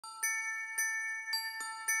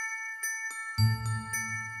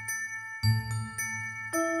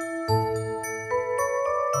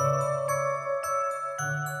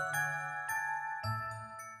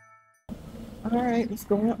Alright, let's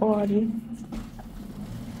go in Aldi.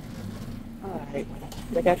 Alright,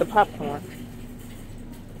 they got the popcorn.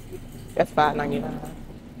 That's $5.99.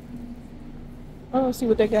 Oh, let's see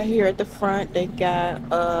what they got here at the front. They got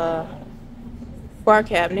a bar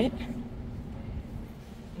cabinet.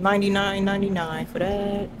 $99.99 for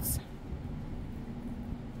that.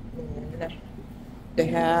 And they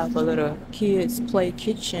have a little kids play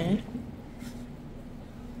kitchen.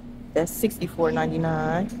 That's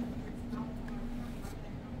 $64.99.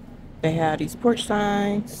 They have these porch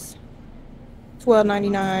signs,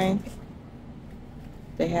 $12.99.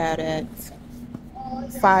 They had that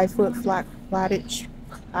 5-foot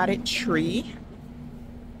potted tree,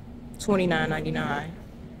 $29.99.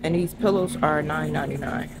 And these pillows are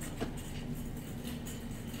 $9.99.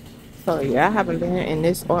 So yeah, I haven't been in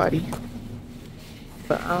this Aldi,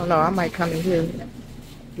 but I don't know, I might come in here.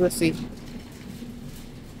 We'll see.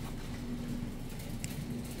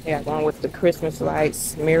 Yeah, one with the Christmas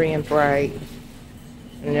lights, merry and bright.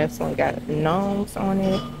 And this one got gnomes on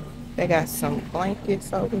it. They got some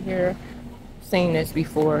blankets over here. Seen this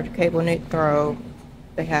before. Cable knit throw.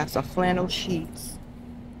 They have some flannel sheets.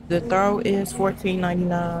 The throw is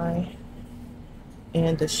 $14.99.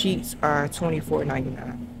 And the sheets are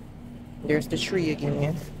 $24.99. There's the tree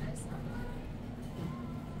again.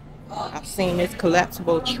 I've seen this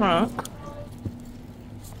collapsible trunk.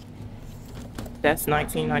 That's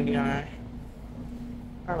 $19.99.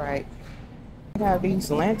 Alright. I have these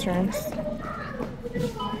lanterns.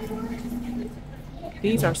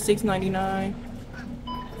 These are $6.99.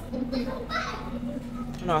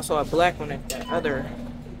 No, I saw a black one at that other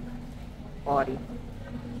Aldi.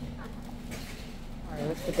 Alright,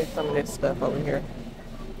 let's look at some of this stuff over here.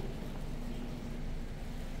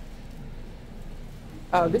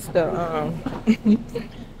 Oh, this the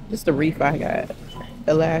this the wreath I got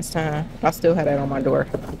the last time. I still had that on my door.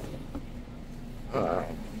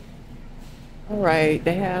 Alright,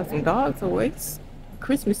 they have some dog toys.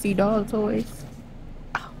 Christmassy dog toys.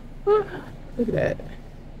 Look at that.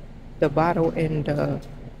 The bottle and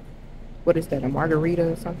what is that, a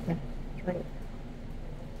margarita or something? Drink.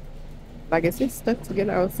 Like it's stuck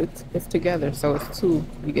together. It's together, so it's two.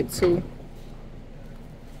 You get two.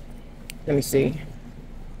 Let me see.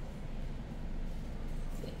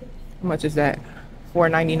 How much is that?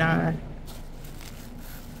 $4.99.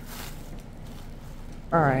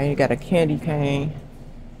 Alright, you got a candy cane.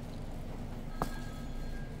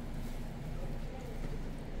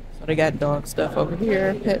 So they got dog stuff over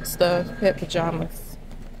here, pet stuff, pet pajamas,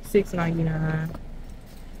 $6.99.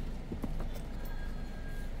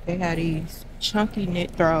 They had these chunky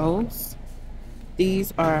knit throws.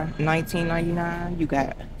 These are $19.99. You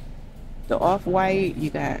got the off-white, you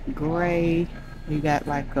got gray, you got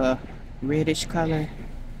like a reddish color.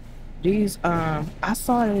 These, I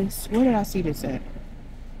saw this, where did I see this at?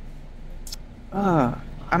 I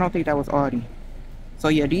don't think that was Aldi. So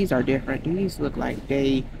yeah, these are different. These look like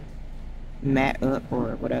they mat up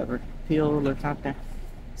or whatever, peel or something.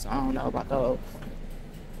 So I don't know about those.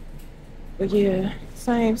 But yeah,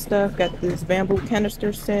 same stuff. Got this bamboo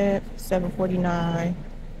canister set, $7.49.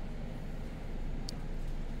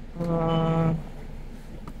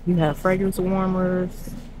 You have fragrance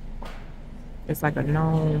warmers. It's like a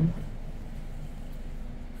gnome,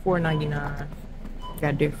 $4.99.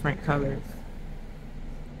 Got different colors.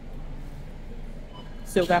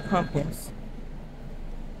 Still got pumpkins.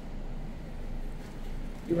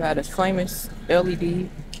 You had a famous LED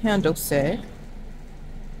candle set.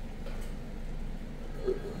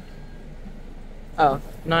 Oh,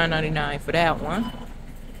 $9.99 for that one.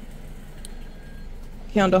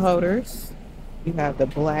 Candle holders. You have the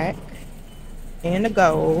black and the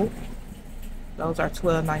gold. Those are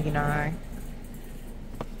 $12.99.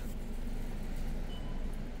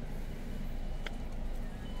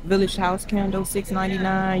 Village House candle,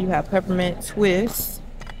 $6.99. You have peppermint twist.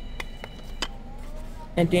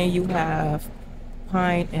 And then you have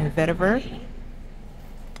pine and vetiver.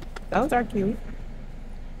 Those are cute.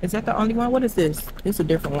 Is that the only one? What is this? This is a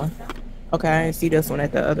different one. Okay, I didn't see this one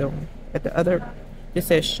at the other one. At the other, it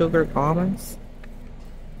says sugared almonds.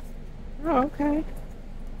 Oh, okay.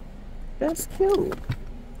 That's cute.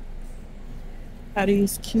 Have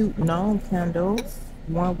these cute gnome candles.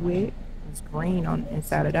 One wick is green on the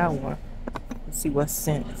inside of that one. Let's see what's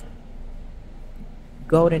scent.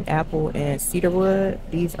 Golden apple and cedarwood.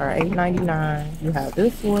 These are $8.99. You have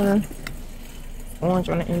this one. Orange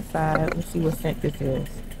on the inside. Let's see what scent this is.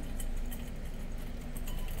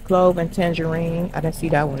 Clove and tangerine. I didn't see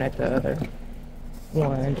that one at the other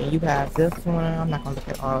one. And you have this one. I'm not gonna look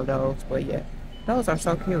at all of those, but yeah, those are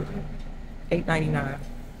so cute. $8.99.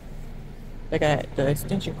 They got the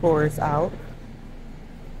extension cords out.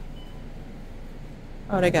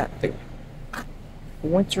 Oh, they got the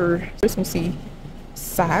winter Christmassy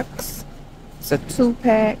socks. It's a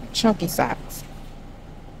 2-pack chunky socks.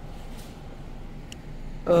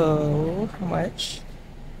 Oh, how much?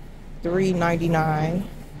 $3.99.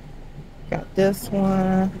 Got this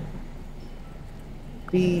one.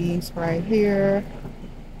 These right here.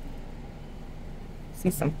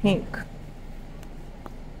 See some pink.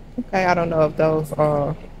 Okay, I don't know if those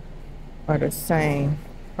are the same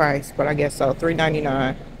price, but I guess so.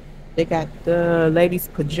 $3.99. They got the ladies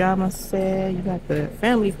pajama set. You got the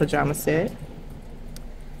family pajama set.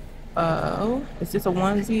 Oh, is this a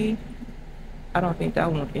onesie? I don't think that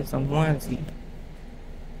one is a onesie.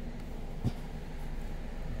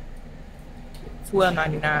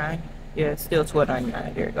 $12.99. Yeah, it's still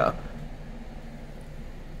 $12.99. There you go.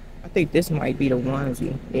 I think this might be the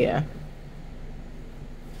onesie. Yeah.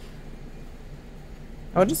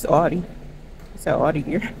 Oh, this is Aldi. It's an Aldi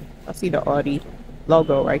here. I see the Aldi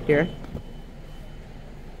logo right there.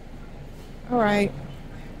 All right.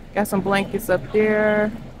 Got some blankets up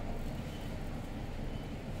there.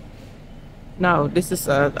 No, this is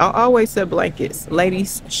I always said blankets.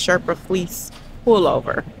 Ladies Sherpa fleece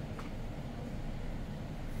pullover.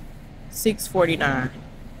 $6.49.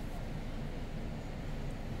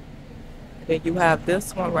 Then you have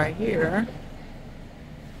this one right here.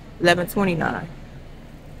 $11.29.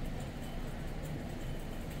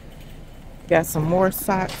 Got some more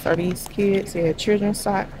socks. Are these kids? Yeah, children's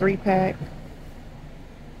sock 3-pack.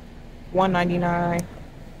 $1.99.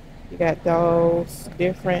 You got those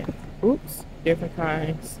different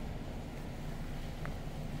kinds.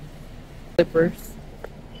 Slippers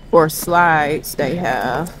or slides they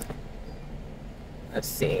have. Let's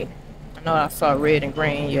see. I know I saw red and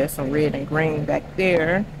green. Yeah, some red and green back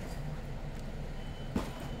there.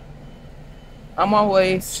 I'm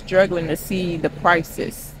always struggling to see the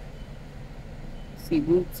prices. See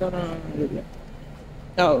boots. Hold on.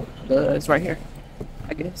 Oh, it's right here.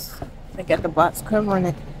 I guess they got the box covering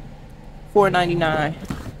it. $4.99.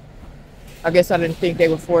 I guess I didn't think they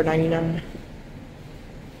were $4.99.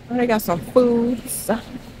 Oh, they got some foods.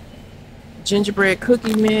 Gingerbread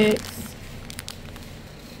cookie mix.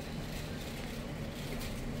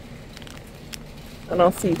 I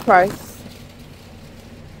don't see price.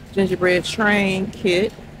 Gingerbread train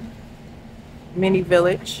kit. Mini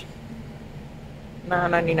village.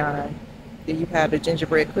 $9.99. Then you have the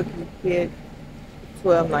gingerbread cookie kit.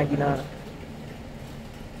 $12.99.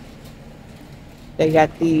 They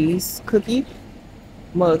got these cookie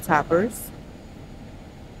mug toppers.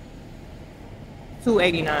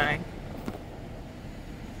 $2.89.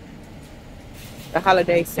 The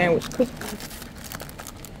holiday sandwich cookies.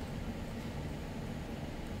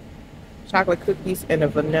 Chocolate cookies and a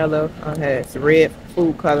vanilla has red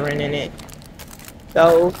food coloring in it.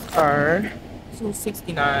 Those are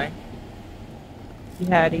 $2.69. You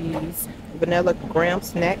have these vanilla graham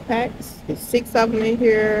snack packs. There's 6 of them in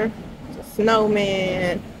here. It's a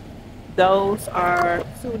snowman. Those are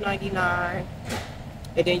 $2.99.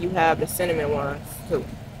 And then you have the cinnamon ones too.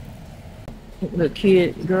 The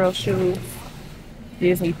kid girl shoes.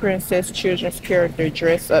 Disney princess children's character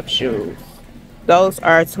dress up shoes. Those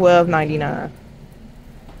are $12.99.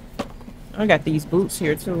 I got these boots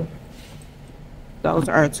here too. Those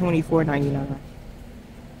are $24.99.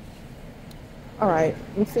 Alright,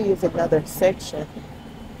 let me see if another section.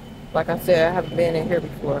 Like I said, I haven't been in here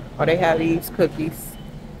before. Oh, they have these cookies.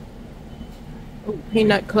 Ooh,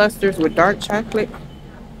 peanut clusters with dark chocolate.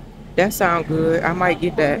 That sounds good. I might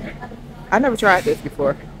get that. I never tried this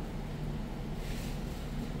before.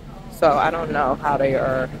 So I don't know how they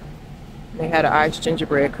are. They had the iced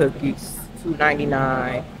gingerbread cookies,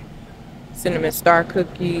 $2.99. Cinnamon star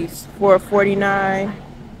cookies, $4.49.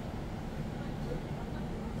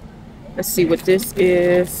 Let's see what this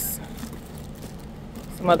is.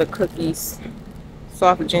 Some other cookies.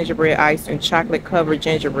 Soft gingerbread ice and chocolate covered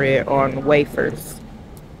gingerbread on wafers.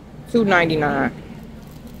 $2.99.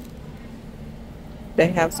 They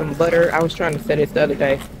have some butter. I was trying to say this the other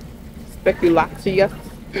day. Speculaccia.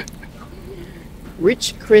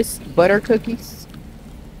 Rich crisp butter cookies.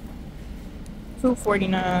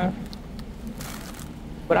 $2.49.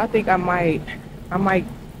 But I think I might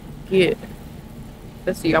get,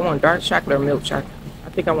 let's see, I want dark chocolate or milk chocolate. I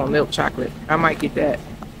think I want milk chocolate. I might get that.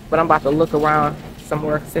 But I'm about to look around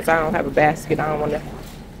somewhere. Since I don't have a basket, I don't want to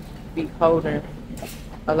be holding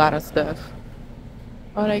a lot of stuff.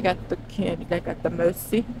 Oh, they got the candy. They got the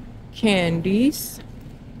Mercy candies.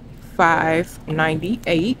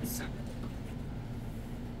 $5.98.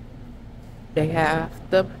 They have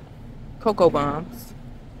the Cocoa Bombs.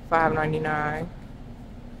 $5.99.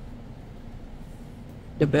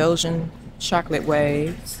 The Belgian chocolate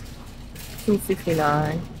waves,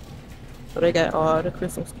 $2.69. So they got all the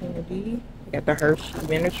Christmas candy. They got the Hershey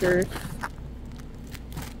miniatures.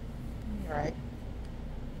 All right.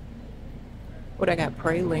 What I got?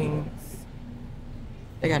 Pralines.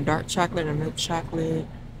 They got dark chocolate and milk chocolate.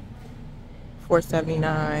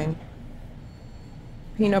 $4.79.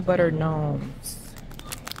 Peanut butter gnomes.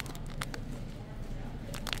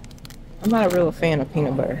 I'm not a real fan of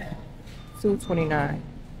peanut butter. $2.29.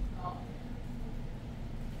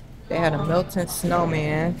 They had a melting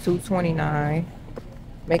snowman, $2.29.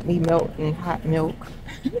 Make me melt in hot milk.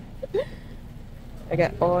 I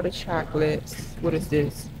got all the chocolates. What is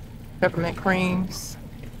this? Peppermint creams.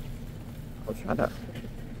 I'll try to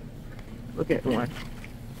look at one.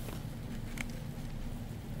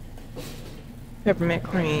 Peppermint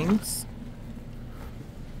creams.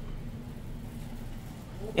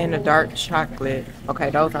 And the dark chocolate. Okay,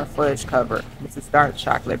 those are fudge covered. This is dark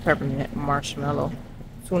chocolate, peppermint, marshmallow.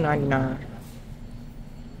 $2.99.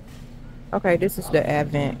 Okay, this is the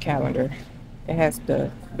advent calendar. It has the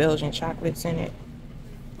Belgian chocolates in it.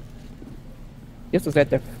 This was at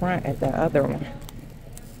the front at the other one.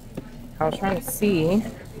 I was trying to see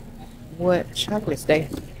what chocolates they.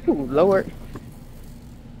 Ooh, Lord.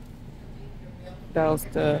 Those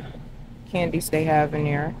the candies they have in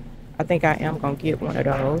there. I think I am gonna get one of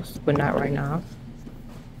those, but not right now.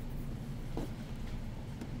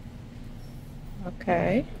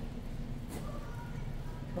 Okay.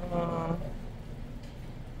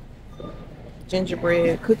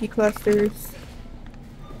 Gingerbread cookie clusters,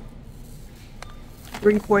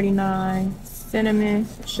 $3.49. Cinnamon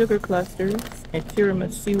sugar clusters and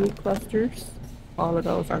tiramisu clusters. All of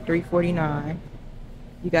those are $3.49.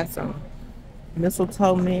 You got some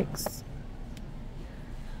mistletoe mix,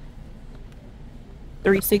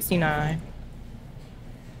 $3.69.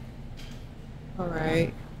 All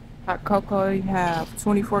right. Hot cocoa, you have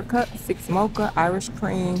 24 cups, 6 mocha, Irish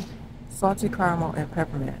cream, salted caramel, and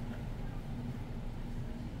peppermint.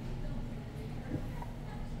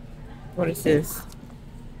 What is this?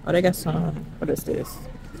 Oh, they got some. What is this?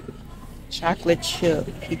 Chocolate chip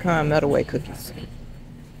pecan metalway cookies.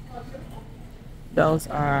 Those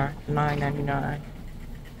are $9.99.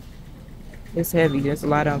 It's heavy. There's a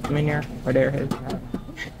lot of them in there. Or they're heavy.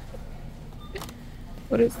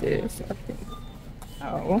 What is this? I think.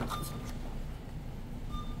 Oh.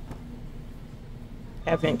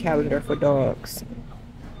 Advent calendar for dogs.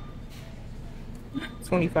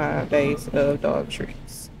 25 days of dog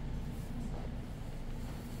treats.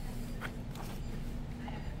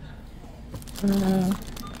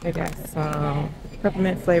 They got some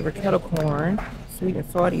peppermint flavored kettle corn, sweet and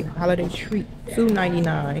salty holiday treat,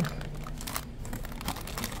 $2.99.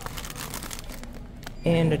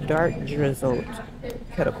 And the dark drizzled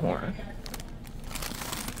kettle corn.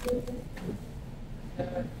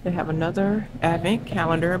 They have another advent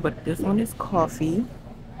calendar, but this one is coffee.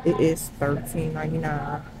 It is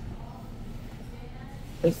 $13.99.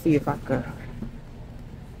 Let's see if I could.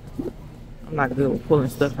 I'm not good with pulling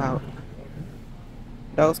stuff out.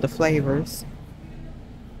 Those the flavors.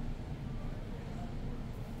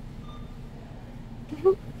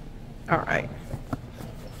 All right.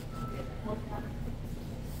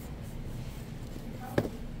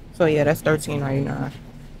 So yeah, that's $13.99.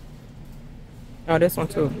 Oh, this one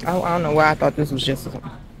too. I don't know why I thought this was just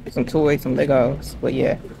some toys, some Legos. But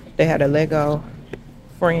yeah, they had a Lego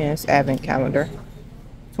Friends Advent Calendar.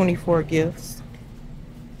 24 gifts.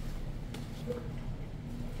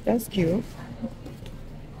 That's cute.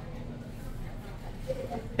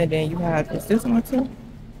 And then you have, is this one too?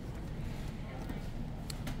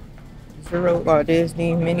 Zero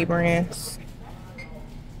Disney mini brands.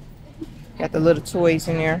 Got the little toys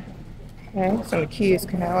in there. Okay, so the kids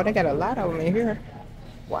can have, they got a lot of them in here.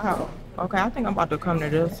 Wow. Okay, I think I'm about to come to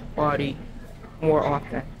this party more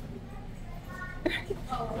often.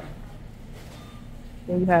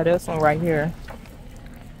 Then you have this one right here.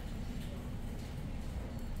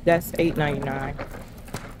 That's $8.99.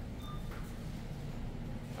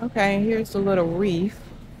 Okay, here's a little wreath.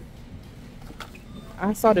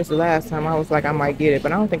 I saw this last time. I was like, I might get it,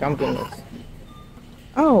 but I don't think I'm getting this.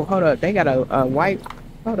 Oh, hold up. They got a white.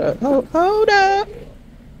 Hold up. Hold up.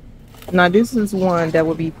 Now, this is one that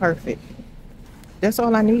would be perfect. That's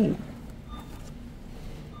all I need.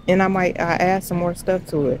 And I add some more stuff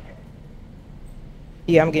to it.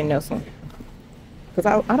 Yeah, I'm getting this one.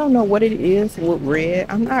 Because I don't know what it is with red.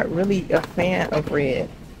 I'm not really a fan of red.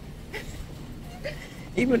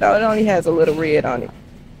 Even though it only has a little red on it.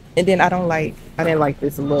 And then I didn't like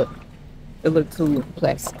this look. It looked too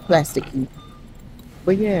plasticky.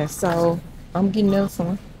 But yeah, so I'm getting this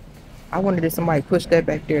one. I wondered if somebody pushed that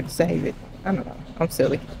back there to save it. I don't know. I'm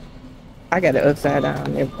silly. I got it upside down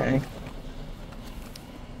and everything.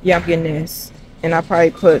 Yeah, I'm getting this. And I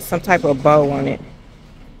probably put some type of bow on it.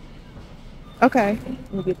 Okay,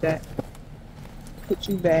 let me get that. Put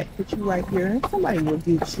you back. Put you right here. Somebody will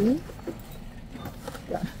get you.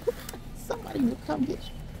 Yeah. Somebody will come get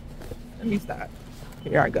you. Let me stop.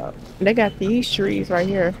 Here I go. They got these trees right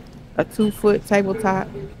here. A 2-foot tabletop.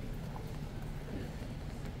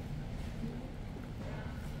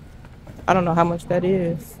 I don't know how much that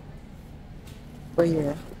is. But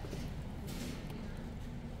yeah.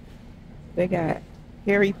 They got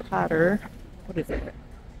Harry Potter. What is it?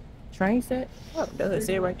 Train set? Oh, it does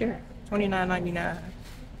say it right there. $29.99.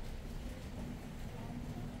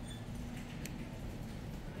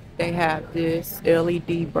 They have this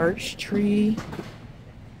LED birch tree.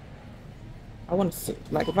 I want to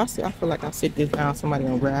sit, like if I sit, I feel like I sit this down, somebody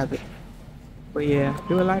gonna grab it. But yeah,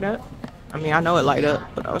 do it light up? I mean, I know it light up,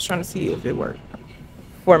 but I was trying to see if it worked.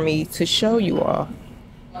 For me to show you all,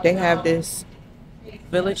 they have this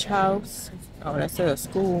village house. Oh, that says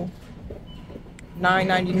school.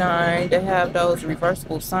 $9.99. They have those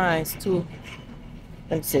reversible signs too.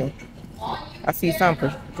 Let me see. I see some for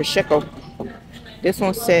Prosecco. This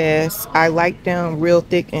one says, I like them real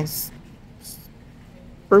thick and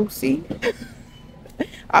sprucey.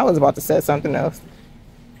 I was about to say something else.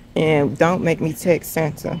 And don't make me text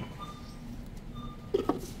Santa.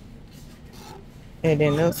 And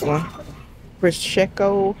then this one,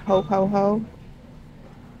 Prosecco Ho Ho Ho.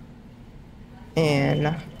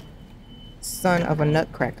 And Son of a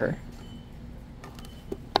Nutcracker.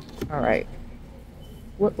 All right.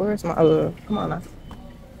 Where's my come on now.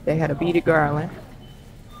 They had a beaded garland.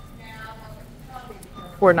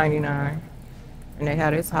 $4.99. And they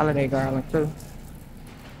had this holiday garland too.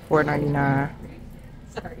 $4.99.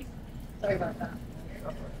 Sorry. Sorry about that.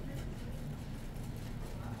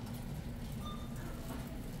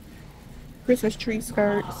 Christmas tree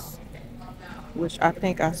skirts, which I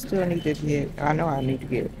think I still need to get. I know I need to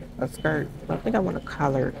get a skirt, but I think I want a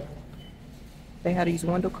collar. They had these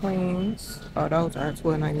window cleans. Oh, those are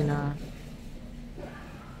 $12.99.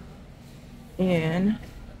 And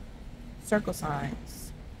circle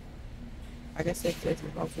signs. I guess it's the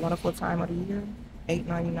most wonderful time of the year.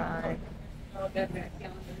 $8.99.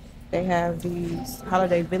 They have these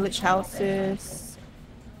holiday village houses.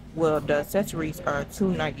 Well, the accessories are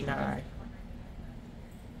 $2.99.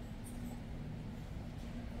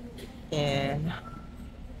 And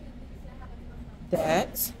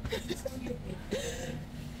that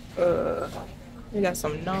we got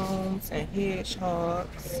some gnomes and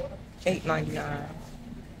hedgehogs. $8.99.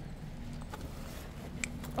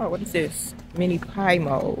 Oh, what is this? Mini pie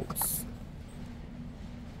molds.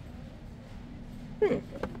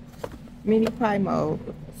 Mini pie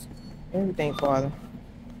molds. Everything, Father.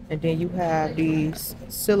 And then you have these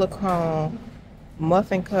silicone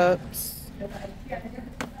muffin cups.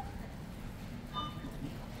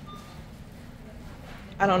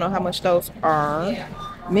 I don't know how much those are.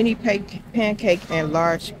 Mini pancake and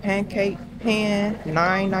large pancake pan,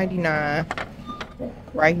 $9.99.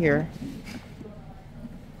 Right here.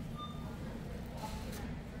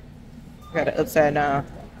 Got an upside down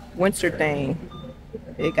winter thing.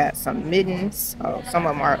 It got some mittens. Oh, some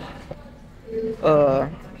of them are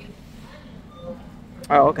oh,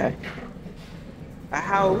 okay. A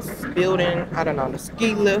house, building, I don't know, the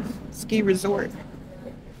ski lift, ski resort.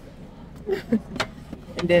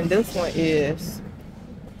 And then this one is,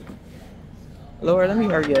 Lord, let me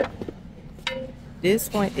hurry up.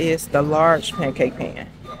 This one is the large pancake pan.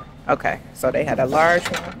 Okay, so they had a large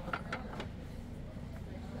one.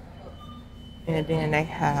 And then they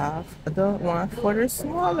have the one for the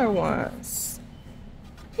smaller ones.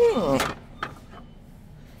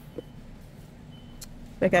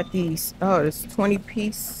 They got these, oh, this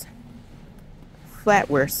 20-piece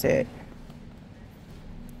flatware set.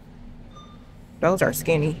 Those are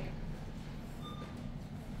skinny.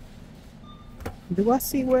 Do I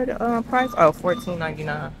see where the price? Oh,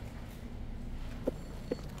 $14.99.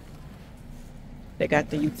 They got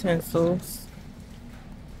the utensils.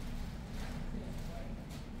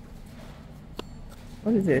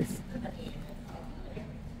 What is this?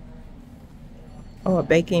 Oh, a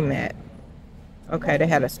baking mat. Okay, they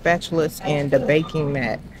had a spatula and the baking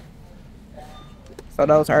mat. So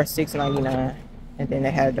those are $6.99. And then they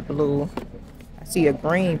had the blue. I see a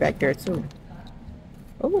green back there too.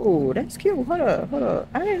 Oh, that's cute. Hold up, hold up.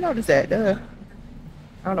 I didn't notice that. Duh.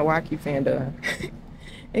 I don't know why I keep saying duh.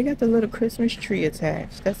 It got the little Christmas tree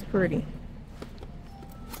attached. That's pretty.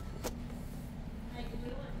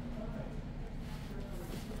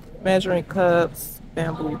 Measuring cups,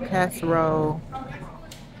 bamboo casserole.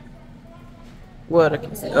 Well,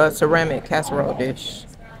 the ceramic casserole dish.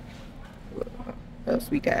 What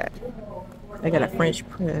else we got? I got a French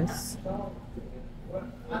press,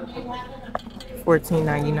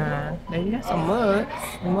 14.99. Now you got some mugs.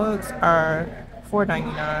 Mugs are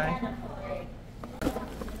 4.99.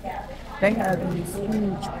 They have these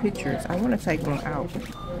huge pictures. I want to take them out.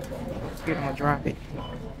 Scared I'm gonna drop it.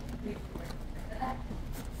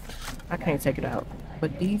 I can't take it out.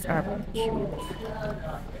 But these are cute.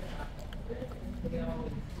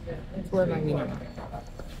 12.99.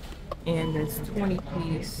 And this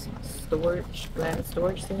 20-piece storage, glass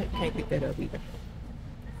storage set. Can't pick that up either.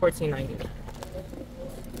 14.99.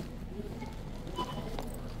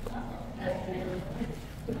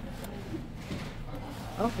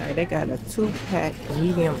 Okay, they got a 2-pack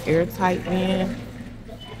medium airtight bin.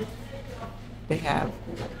 They have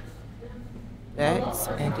that,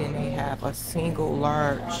 and then they have a single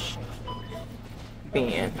large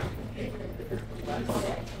bin.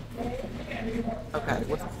 Okay,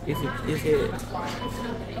 what is it? Is it?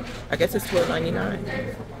 I guess it's 12.99.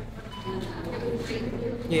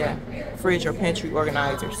 Yeah, fridge or pantry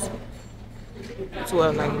organizers.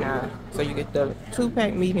 12.99. So you get the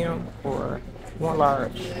 2-pack medium or 1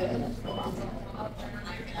 large.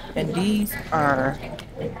 And these are,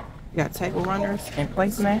 you got table runners and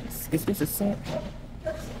placemats. Is this a set?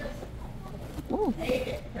 Ooh.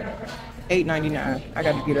 $8.99. I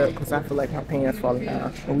gotta get up because I feel like my pants falling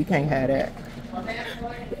down. But we can't have that.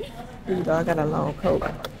 Here you go, I got a long coat.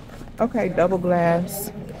 Okay, double glass.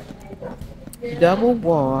 Double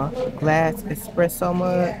wall glass espresso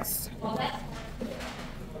mugs.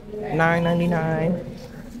 $9.99.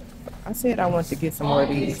 I said I want to get some more of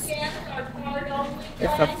these. It's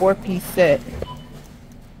a 4-piece set.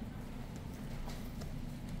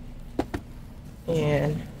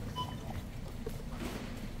 And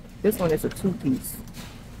this one is a 2-piece.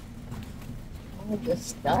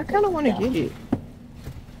 I kind of want to get it.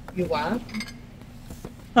 You what?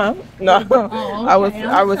 Huh? No. Oh, okay.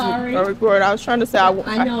 I was Sorry. recording. I was trying to say I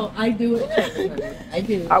know, I do it. I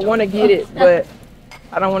do. I want to get it, but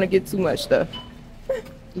I don't want to get too much stuff.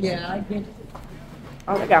 Yeah, I get it.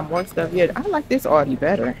 Oh, they got more stuff. Yeah, I like this Aldi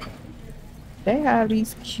better. They have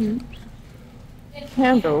these cute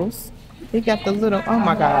candles. They got the little, oh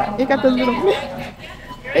my God. They got the little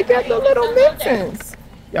mittens.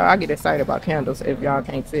 Y'all, I get excited about candles if y'all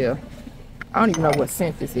can't tell. I don't even know what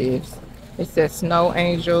scent this is. It says Snow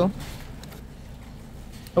Angel.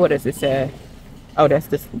 What does it say? Oh, that's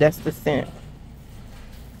the scent.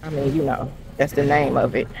 I mean, you know, that's the name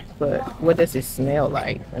of it. But what does it smell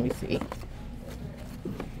like? Let me see.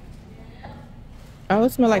 Oh,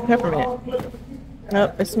 it smells like peppermint.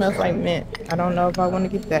 Nope, it smells like mint. I don't know if I want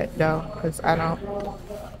to get that though, because I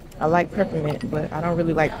like peppermint, but I don't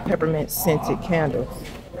really like peppermint scented candles.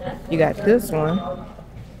 You got this one.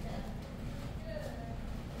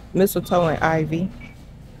 Mistletoe and ivy.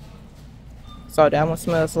 So that one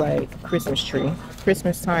smells like Christmas tree.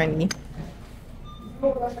 Christmas tiny.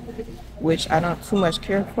 Which I don't too much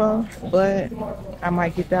care for, but I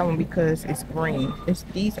might get that one because it's green.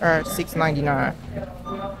 These are $6.99.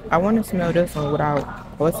 I want to smell this one without,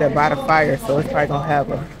 what's that, by the fire, so it's probably gonna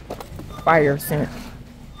have a fire scent.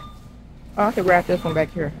 Oh, I could wrap this one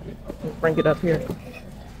back here. Bring it up here.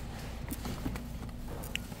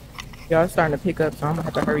 Y'all starting to pick up, so I'm gonna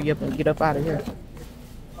have to hurry up and get up out of here.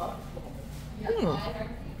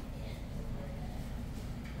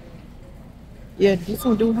 Yeah, this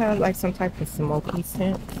one do have like some type of smoky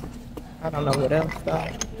scent. I don't know what else though.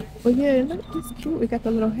 But yeah, look, it's cute. It got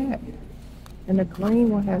the little hat. And the green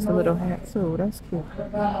one has a little hat too. That's cool.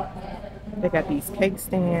 They got these cake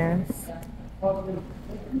stands.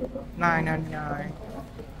 $9.99.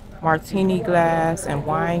 Martini glass and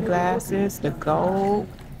wine glasses. The gold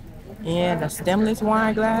and the stemless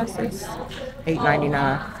wine glasses.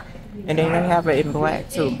 $8.99. And then they have it in black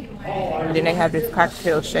too. And then they have this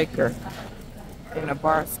cocktail shaker. And a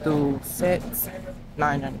bar stool sets,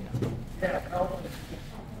 $9.99.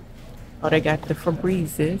 Oh, they got the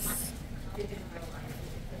Febrezes,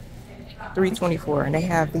 $3.24, and they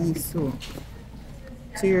have these too.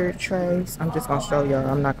 Tier trays. I'm just gonna show y'all.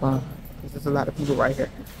 I'm not gonna, because there's a lot of people right here.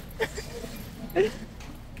 All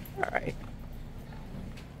right.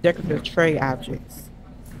 Decorative tray objects.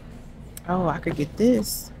 Oh, I could get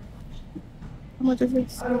this. How much is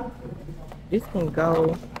this? This can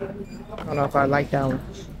go. I don't know if I like that one.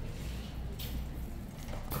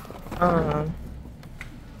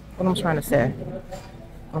 What I'm trying to say.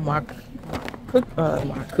 On my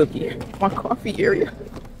my coffee area.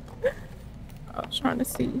 I was trying to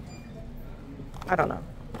see. I don't know.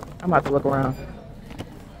 I'm about to look around.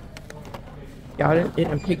 Y'all it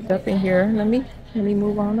done picked up in here. Let me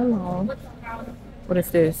move on along. What is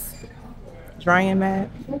this? Drying mat.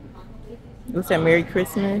 What's that? Merry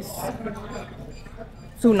Christmas.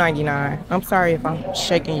 $2.99. I'm sorry if I'm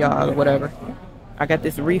shaking y'all or whatever. I got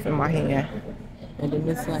this wreath in my hand. And then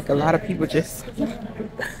it's like a lot of people just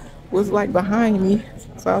was like behind me.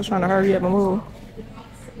 So I was trying to hurry up and move.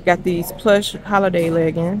 Got these plush holiday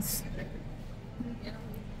leggings.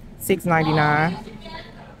 $6.99.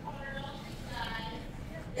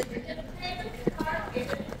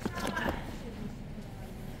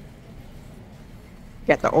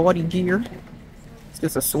 Got the Aldi gear. It's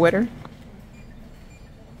just a sweater.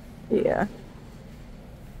 Yeah.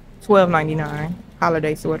 $12.99.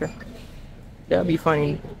 Holiday sweater. That'll be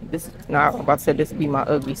funny. This no, I'm about to say this would be my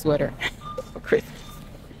ugly sweater for Christmas.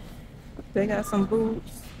 They got some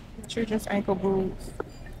boots. Children's ankle boots.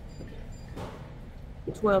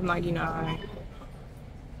 $12.99.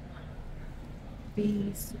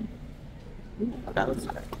 These. Ooh, that looks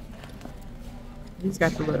good. These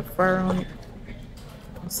got the little fur on it.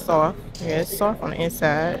 It's soft. Yeah, it's soft on the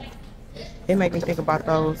inside. It make me think about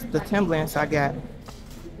those, the Timberlands I got.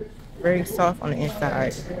 Very soft on the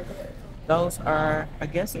inside. Those are, I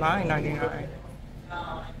guess, $9.99.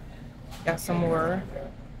 Got some more.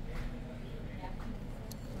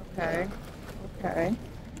 Okay. Okay.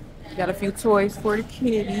 Got a few toys for the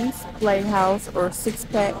kiddies. Playhouse or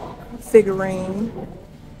 6-pack figurine.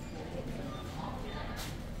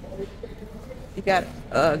 You got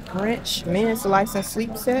a Grinch men's license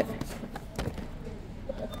sleep set.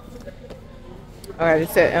 Alright, it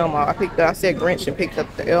said Elmo. I said Grinch and picked up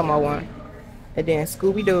the Elmo one. And then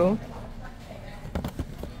Scooby-Doo.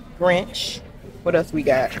 Grinch. What else we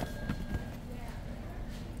got?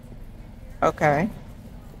 Okay.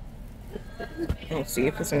 Let's see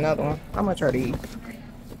if it's another one. How much are these?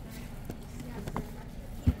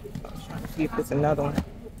 Let's see if it's another one.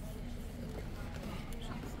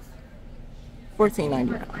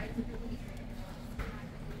 $14.99.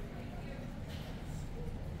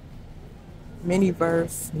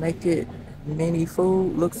 Miniverse, make it mini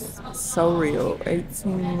food, looks so real.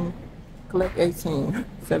 18, collect 18,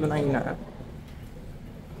 $7.99.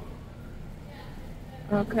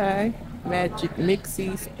 Okay, Magic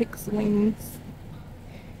Mixies, Pixelings,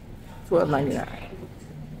 $12.99.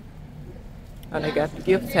 And they got the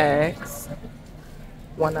gift tags,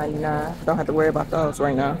 $1.99. Don't have to worry about those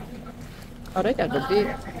right now. Oh, they got the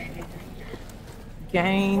big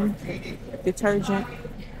Gain detergent.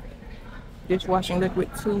 Dishwashing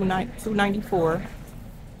liquid, $2.94.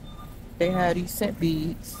 They had these scent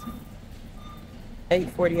beads,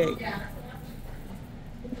 $8.48.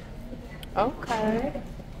 Okay.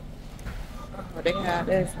 Oh, they have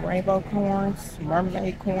this rainbow corns,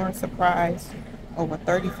 mermaid corn surprise, over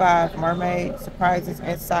 35 mermaid surprises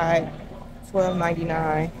inside,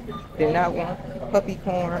 $12.99. Then that one, puppy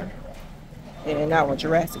corn, and that one,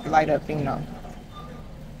 Jurassic light up Dino.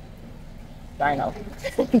 Dino.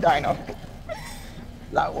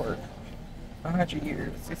 Lot work. 100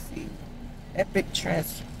 years. Let's see. Epic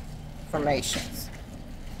transformations.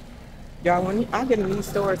 Y'all, when I get in these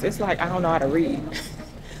stores, it's like I don't know how to read.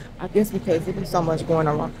 I guess because there's so much going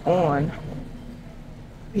on.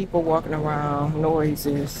 People walking around,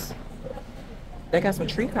 noises. They got some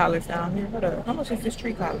tree collars down here. Hold up. How much is this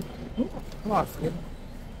tree collar? Come on, Skip.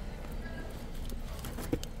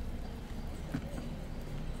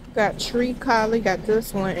 Got tree collar, got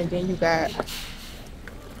this one, and then you got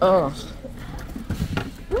oh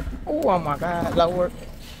my god, Lord.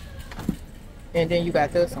 And then you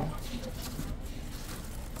got this one.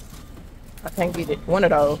 I can't get it. One of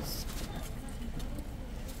those.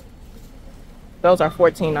 Those are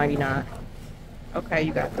 $14.99. Okay,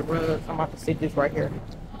 you got the rugs. I'm about to sit this right here.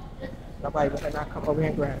 Nobody better not come over here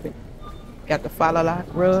and grab it. Got the Follow Lock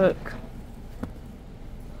rug.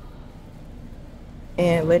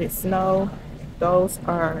 And Let It Snow. Those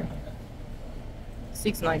are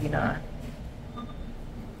 $6.99.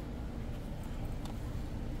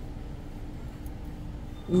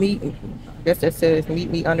 I guess that says meet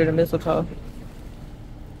me under the mistletoe.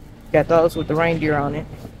 Got those with the reindeer on it.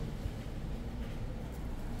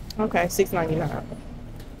 Okay, $6.99.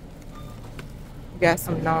 Got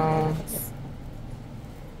some gnomes.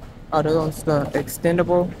 Oh, those the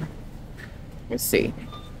extendable. Let's see.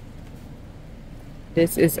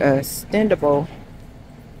 This is a extendable,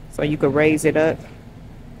 so you could raise it up,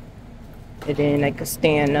 and then they could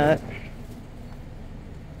stand up.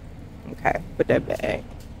 Okay, put that back.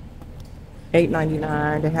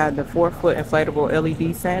 $8.99. They have the 4-foot inflatable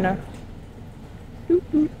LED Santa.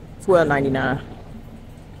 $12.99.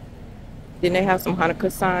 Then they have some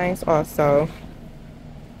Hanukkah signs also.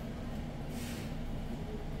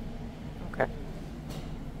 Okay.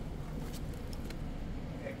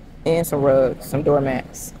 And some rugs, some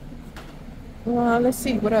doormats. Let's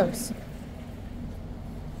see what else.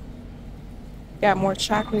 Got more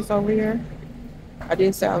chocolates over here. I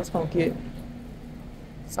did say I was gonna get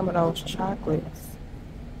some of those chocolates,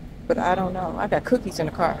 but I don't know. I got cookies in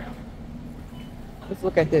the car. Let's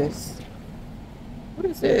look at this. What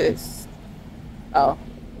is this? Oh,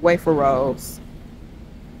 wafer rolls.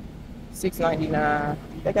 $6.99.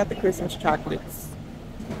 They got the Christmas chocolates.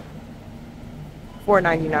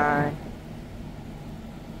 $4.99.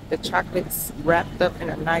 The chocolates wrapped up in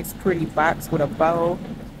a nice pretty box with a bow.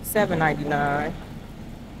 $7.99.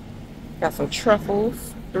 Got some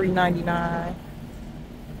truffles. $3.99.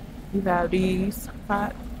 You have these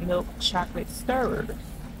hot milk chocolate stirrers.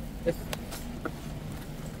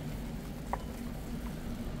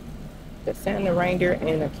 The Santa reindeer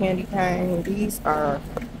and a candy cane. These are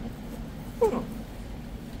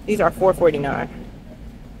 $4.49.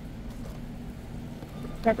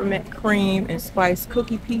 Peppermint cream and spice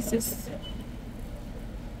cookie pieces.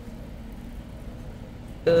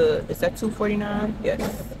 Is that $2.49?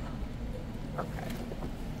 Yes. Okay.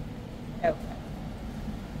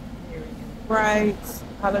 Bright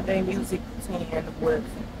holiday music 10 with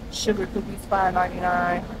sugar cookies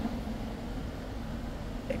 $5.99.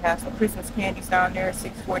 They have some Christmas candies down there,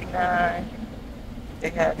 $6.49. They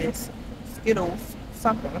have this Skittles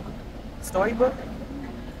something storybook,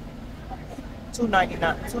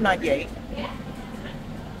 $2.98.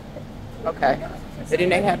 Okay. And then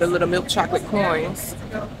they have the little milk chocolate coins,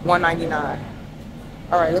 $1.99.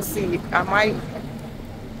 All right, let's see. That might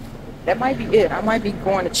be it. I might be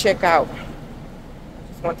going to check out. I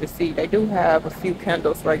just want to see. They do have a few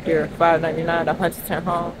candles right there, $5.99. The Huntington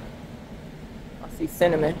Home. I see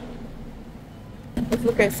cinnamon. Let's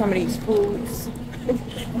look at some of these foods.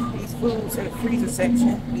 These foods in the freezer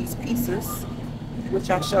section. These pieces,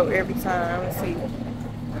 which I show every time. Let's see.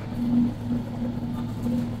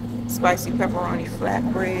 Spicy pepperoni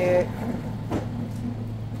flatbread.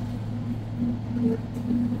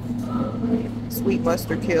 Sweet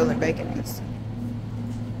mustard, kale, and bacon piece.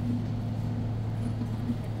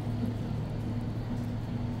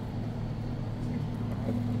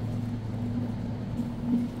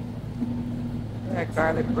 Black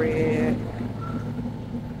garlic bread.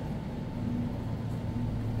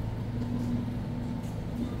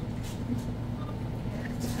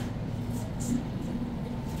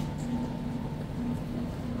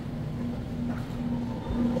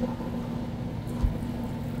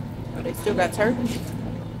 Oh, they still got turkeys.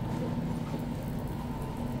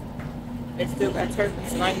 They still got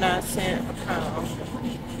turkeys, 99 cents a pound.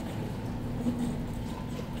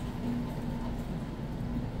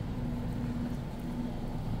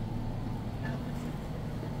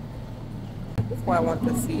 That's what I want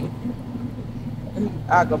to see.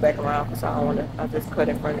 I'll go back around because I don't want to. I just cut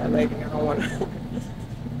in front of that lady. I don't want to.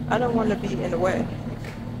 I don't want to be in the way.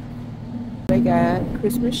 They got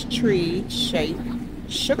Christmas tree shaped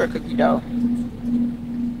sugar cookie dough.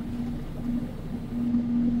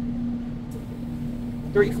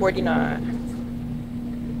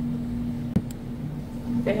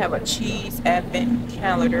 $3.49. They have a cheese advent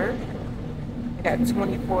calendar. They got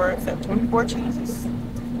 24. Is that 24 cheeses?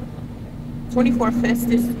 24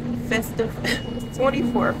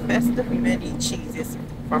 24 festive mini cheeses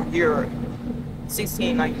from Europe.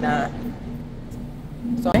 $16.99.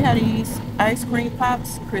 So they have these ice cream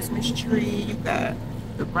pops, Christmas tree. You got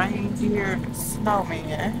the reindeer and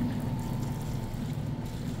snowman.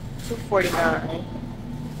 $2.49.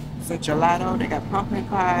 Some gelato. They got pumpkin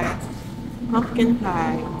pie,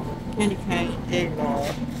 candy cane,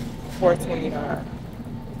 eggnog. $4.29.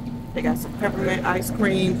 They got some peppermint ice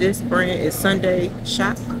cream. This brand is Sunday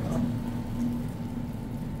Shock.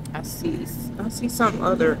 I see some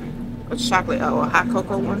other chocolate or hot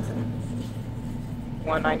cocoa one.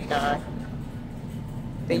 $1.99.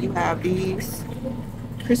 Then you have these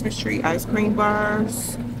Christmas tree ice cream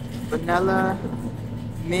bars, vanilla,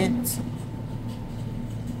 mint.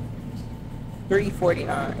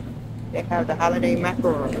 $3.49. They have the holiday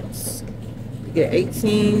macarons. You get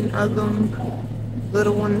 18 of them,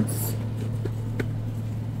 little ones.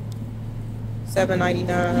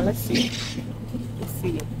 $7.99. Let's see.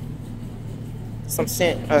 Some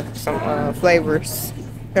flavors: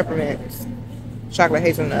 peppermint, chocolate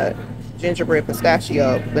hazelnut, gingerbread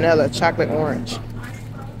pistachio, vanilla, chocolate orange.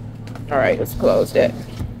 All right, let's close that.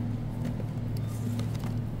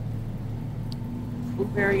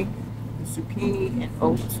 Blueberry, zucchini, and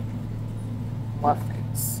oat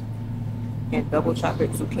muffins, and double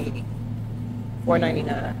chocolate zucchini.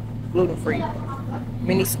 $4.99. Gluten free.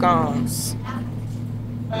 Mini scones.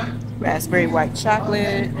 raspberry white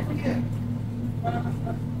chocolate,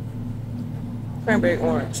 cranberry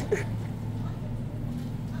orange.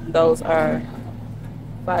 Those are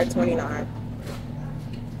 $5.29.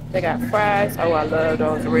 They got fries. Oh, I love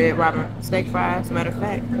those Red Robin steak fries. Matter of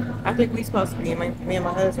fact, I think we supposed to be, me and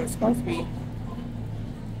my husband supposed to be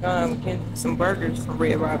getting some burgers from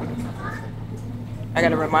Red Robin. I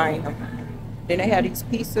gotta remind him. Then they have these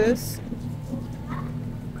pizzas,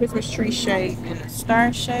 Christmas tree shape and a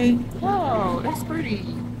star shape. Whoa, that's pretty.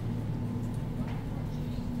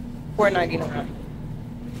 $4.99.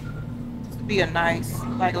 This would be a nice,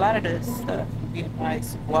 like a lot of this stuff would be a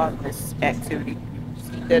nice Vlogmas activity.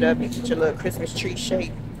 Just eat that up and get your little Christmas tree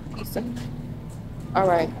shape pizza. All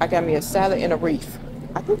right, I got me a salad and a reef.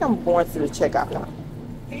 I think I'm going to the checkout now.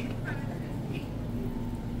 Do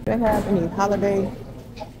they have any holiday?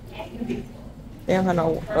 They don't have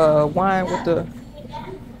no wine with the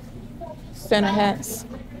Santa hats.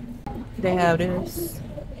 They have this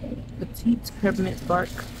petite peppermint bark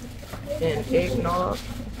and eggnog,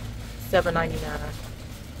 $7.99.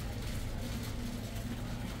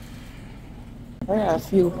 I got a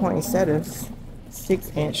few poinsettias,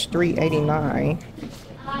 6-inch, $3.89.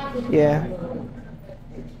 Yeah.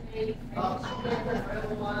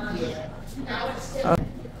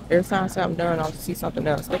 Every time I'm done, I'll see something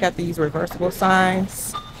else. They got these reversible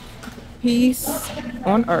signs. Peace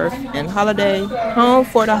on earth and holiday, home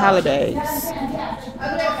for the holidays.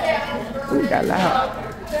 Ooh, got loud.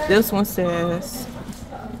 This one says,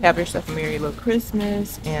 have yourself a merry little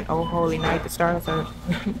Christmas and oh holy night, the stars are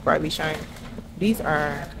brightly shining. These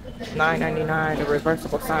are $9.99, the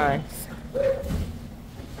reversible signs.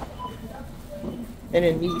 And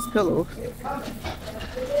then these pillows.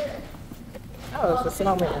 Oh, it's a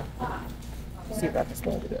snowman. Let's see if I can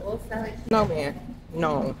stand it up. Snowman.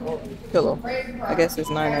 No. Pillow. I guess it's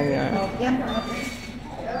 $9.99.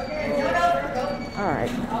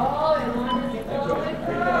 Alright.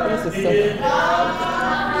 This is so.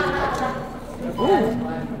 Ooh.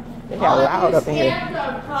 They got loud up in here.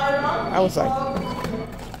 I was like.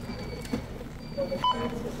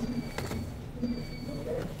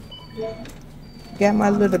 Got my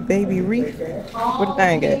little baby wreath. What the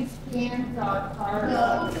thing at?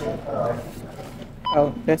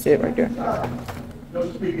 Oh, that's it right there. I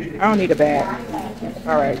don't need a bag.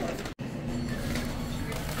 All right.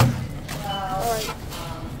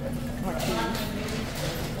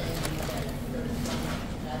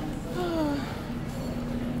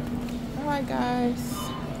 All right, guys.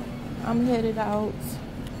 I'm headed out.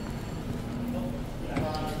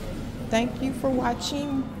 Thank you for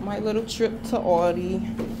watching my little trip to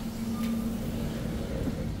Aldi.